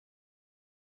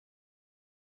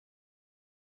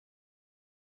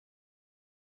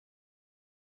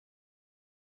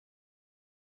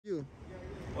You.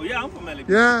 Oh yeah, I'm from LAPD.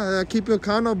 Yeah, I keep you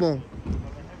accountable.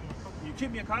 You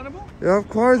keep me accountable? Yeah, of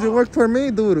course. You work for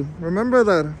me, dude. Remember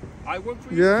that? I work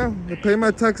for you? Yeah, I pay my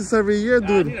taxes every year, I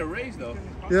dude. need a raise though.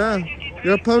 Yeah,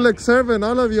 you're a public servant.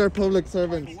 All of you are public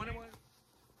servants.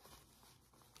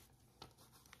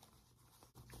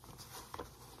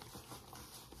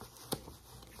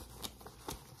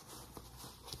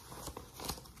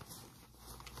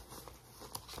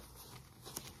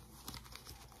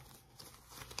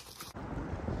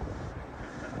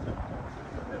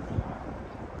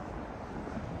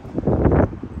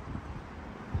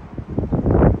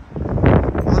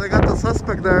 They got the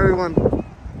suspect there, everyone.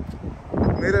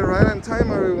 Made it right on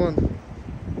time, everyone.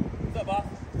 What's up, boss?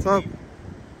 What's up?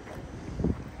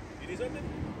 You need something?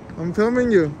 I'm filming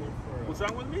you. What's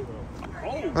wrong with me?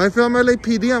 Oh. I film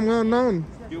LAPD, I'm well known.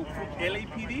 You from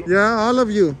LAPD? Yeah, all of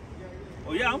you.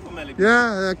 Oh yeah, I'm from LAPD.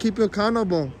 Yeah, I keep you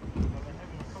accountable.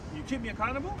 You keep me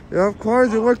accountable? Yeah, of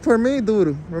course. You work for me,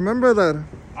 dude. Remember that?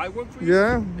 I work for you?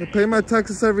 Yeah, I pay my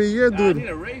taxes every year, I dude. need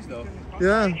a raise though.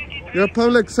 Yeah, you're a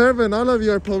public servant. All of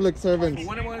you are public servants.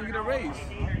 When am I going to get a raise?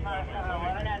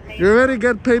 You already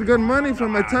get paid good money for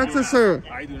my taxes, sir.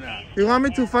 I do not. You want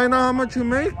me to find out how much you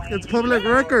make? It's public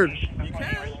record. You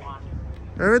can.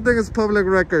 Everything is public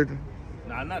record.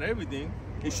 Nah, not everything.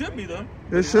 It should be though.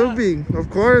 It should be. Of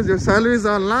course, your salary is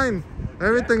online.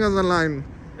 Everything is online.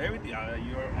 Everything.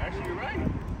 You're actually right.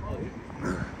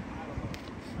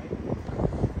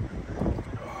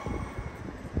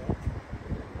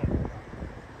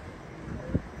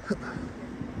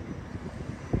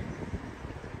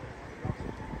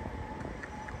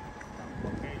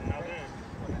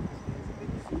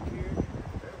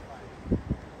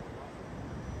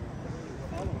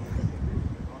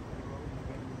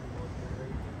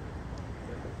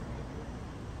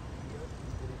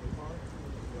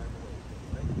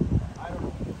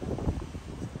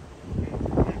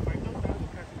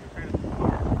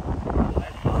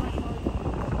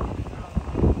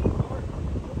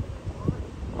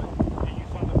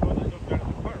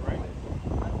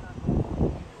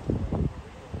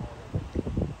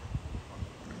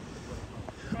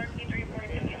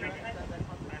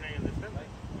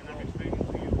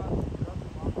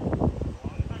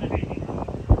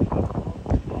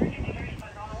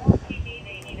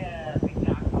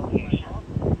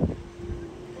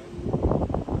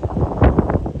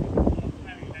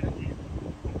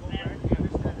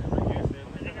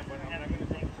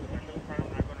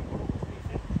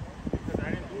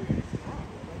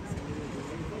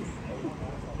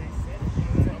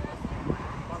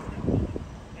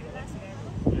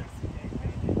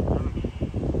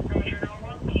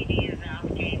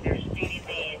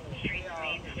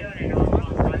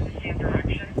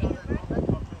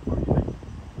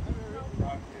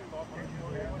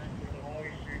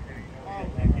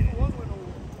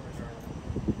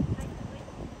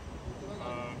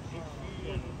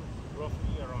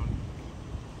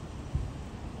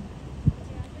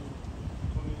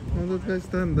 All those guys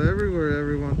stand everywhere,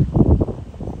 everyone.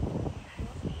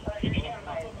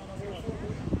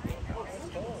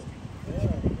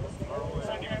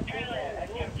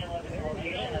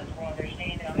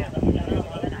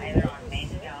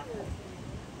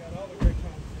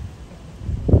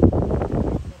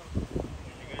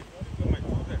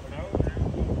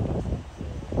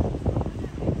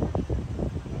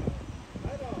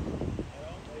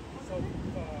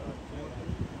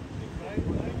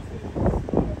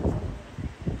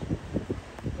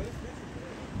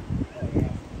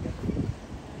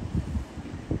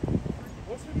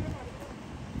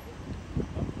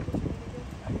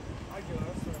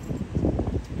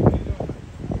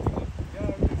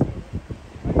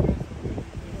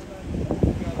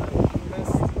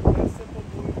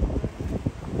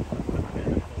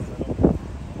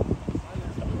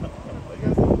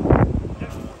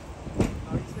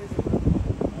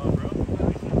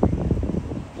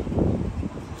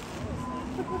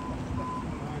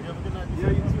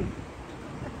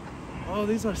 Oh,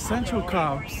 these are Central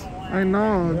cops. I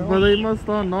know, but they must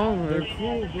all know. They're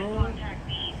cool, bro.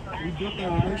 We built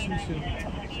that relationship.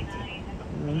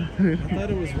 I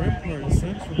thought it was Rampart,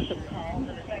 Central.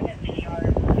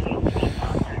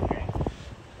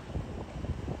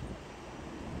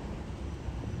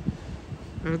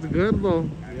 That's good, though.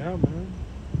 Yeah, man.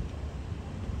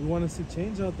 We want to see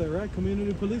change out there, right?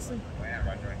 Community policing?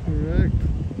 Correct.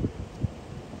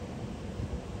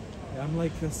 Yeah, I'm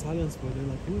like the silence, but they're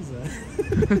like, who's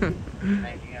that?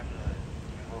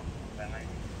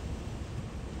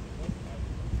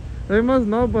 They must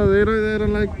know, but they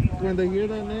don't like, when they hear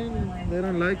that name, they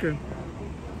don't like it.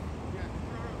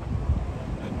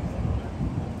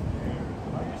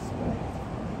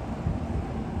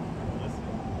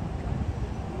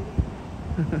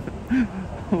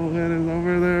 Mujer is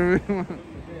over there, everyone.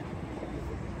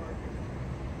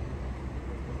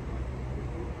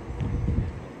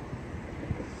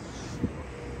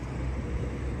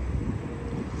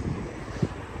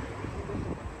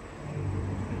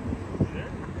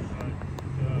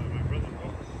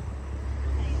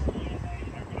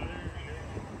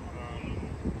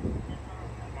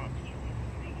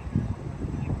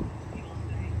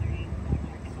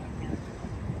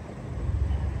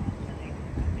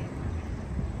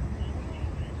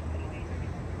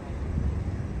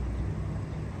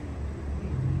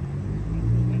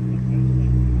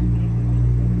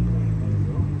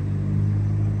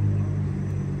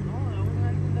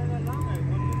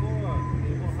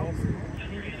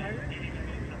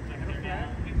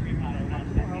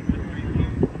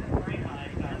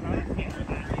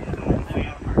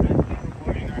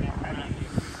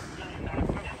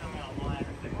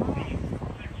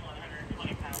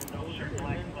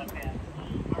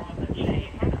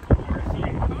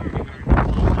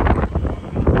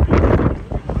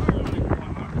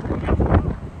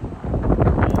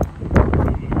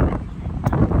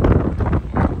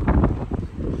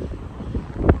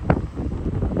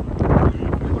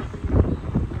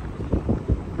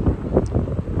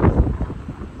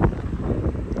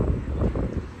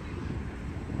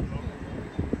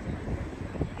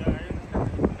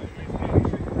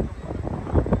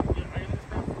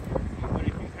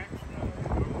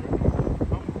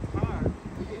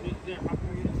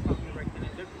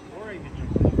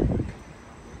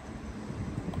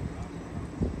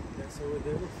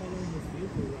 They were following this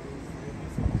vehicle, right? Maybe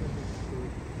something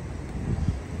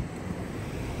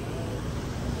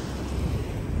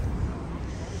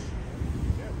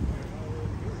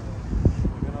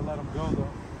we're gonna let him go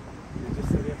though. He just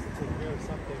said he has to take care of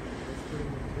something. That's pretty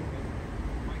much it.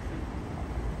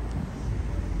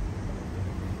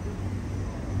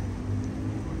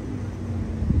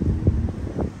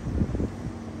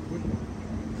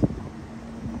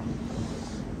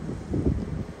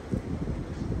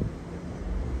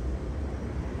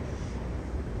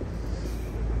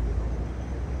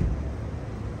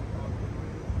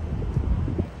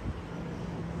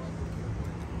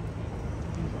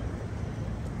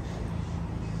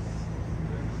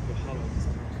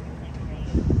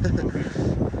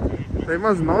 They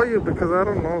must know you because I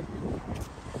don't know.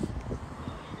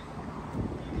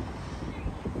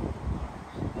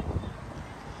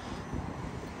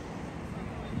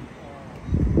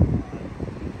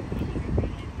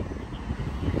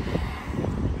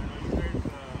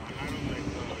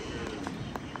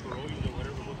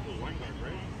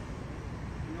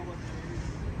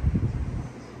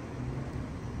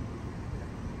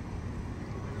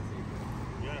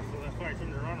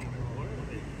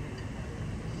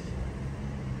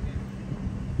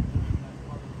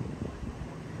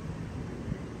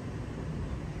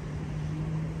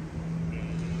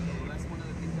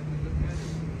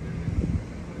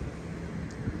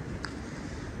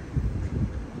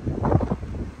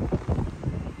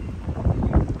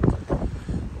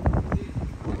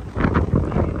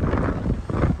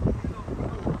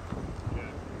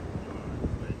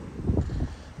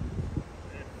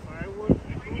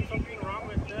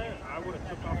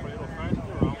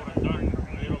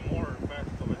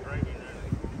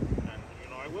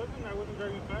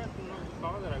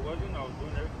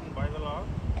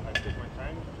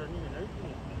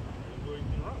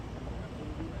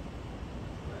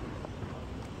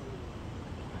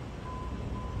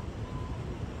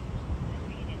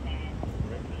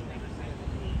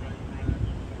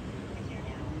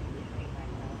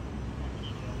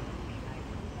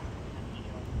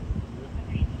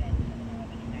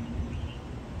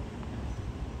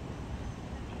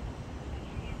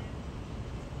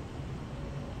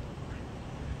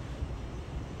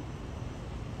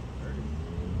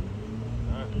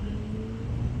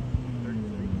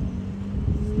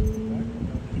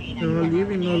 They're all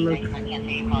leaving now, look.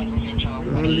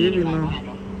 They're all leaving now.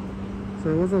 So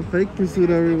it was a fake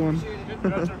pursuit, everyone.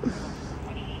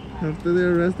 After they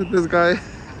arrested this guy.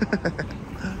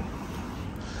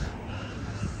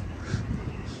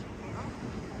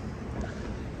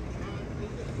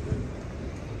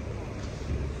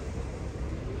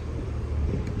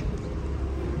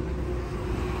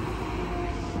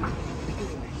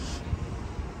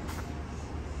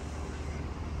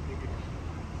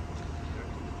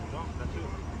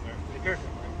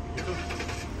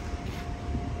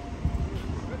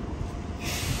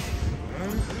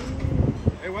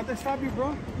 Hey, why'd they stop you,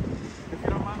 bro? If you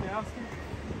don't mind me asking.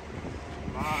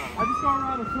 I just go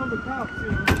around and film the cops,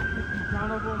 you know, in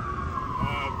front of them.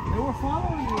 They were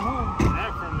following you, huh?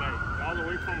 Yeah, from like all the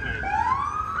way from like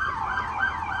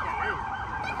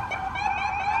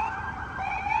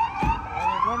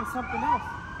something else.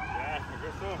 Yeah, I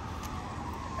guess so.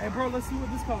 Hey, bro, let's see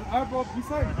what this costs. All right, bro, be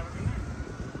safe.